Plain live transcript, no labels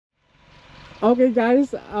Okay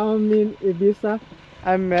guys, I'm in Ibiza.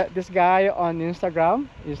 I met this guy on Instagram.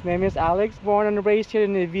 His name is Alex, born and raised here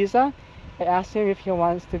in Ibiza. I asked him if he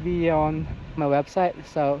wants to be on my website.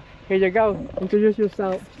 So here you go. Introduce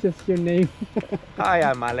yourself, just your name. Hi,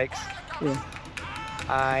 I'm Alex. Yeah.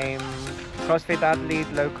 I'm CrossFit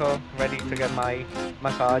athlete, local, ready to get my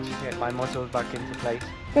massage, get my muscles back into place.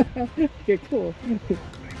 Okay, cool.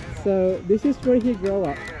 So this is where he grew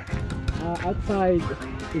up, outside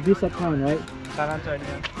Ibiza town, right? San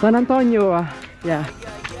Antonio. San Antonio, yeah.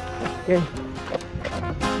 Okay.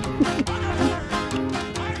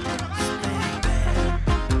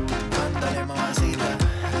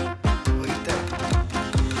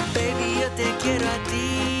 Baby, yo te quiero a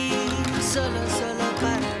ti, solo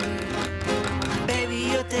para mí. Baby,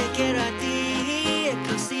 yo te quiero a ti,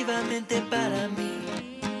 exclusivamente para mí.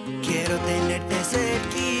 Quiero tenerte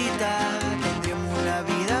cerquita, tendremos una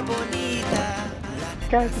vida bonita.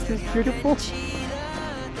 Guys, this is beautiful.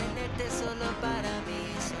 Tenerte solo para mí,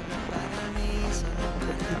 solo para mí, solo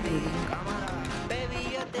para mí. Baby,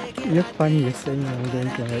 yo te quiero. You're funny, you're saying I'm going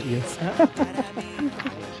to hurt you.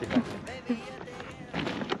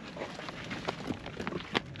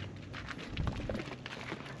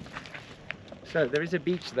 So there is a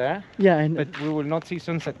beach there, Yeah, and but we will not see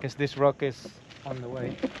sunset because this rock is on the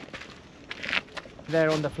way. There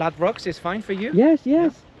on the flat rocks is fine for you? yes,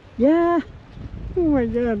 yes, yeah. Oh my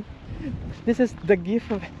god, this is the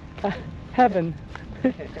gift of heaven.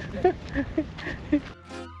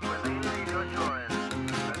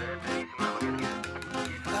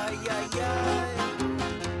 Ay, ay,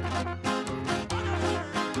 ay.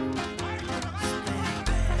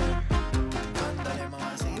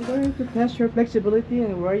 I'm going to test your flexibility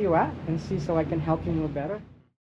and where you at and see so I can help you move better.